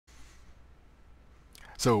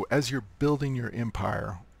So as you're building your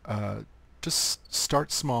empire, just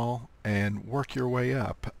start small and work your way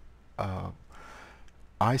up. Uh,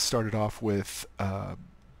 I started off with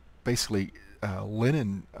basically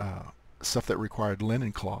linen stuff that required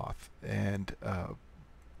linen cloth, and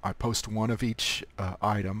I post one of each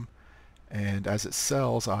item, and as it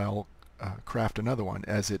sells, I'll craft another one.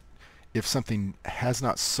 If something has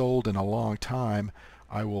not sold in a long time,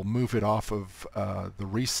 I will move it off of the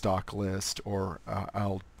restock list, or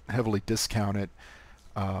I'll heavily discount it.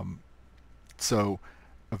 Um, so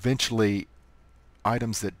eventually,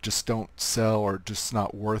 items that just don't sell or just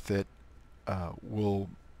not worth it will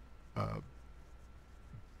uh,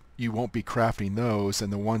 you won't be crafting those,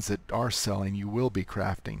 and the ones that are selling you will be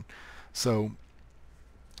crafting. So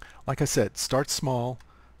like I said, start small,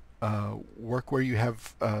 work where you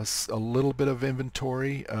have a little bit of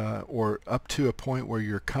inventory, or up to a point where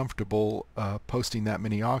you're comfortable posting that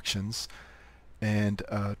many auctions, and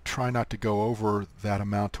try not to go over that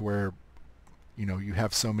amount to where you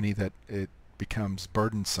have so many that it becomes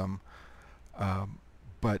burdensome.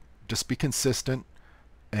 But just be consistent,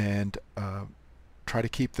 and try to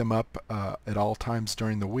keep them up at all times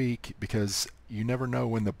during the week, because you never know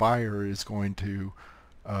when the buyer is going to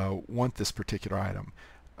want this particular item.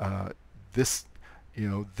 This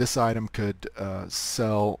this item could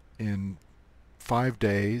sell in 5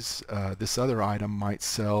 days. This other item might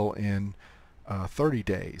sell in 30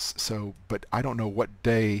 days. So, but I don't know what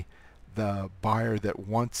day the buyer that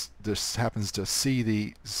wants this happens to see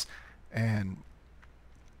these and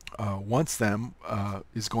wants them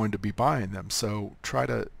is going to be buying them. So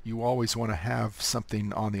you always want to have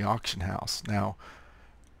something on the auction house. Now,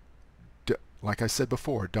 like I said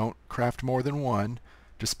before, don't craft more than one.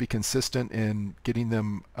 Just be consistent in getting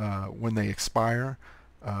them when they expire.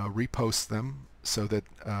 Repost them so that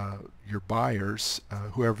your buyers,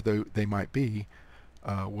 whoever they might be,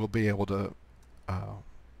 will be able to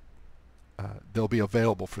they'll be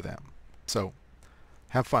available for them. So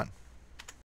have fun.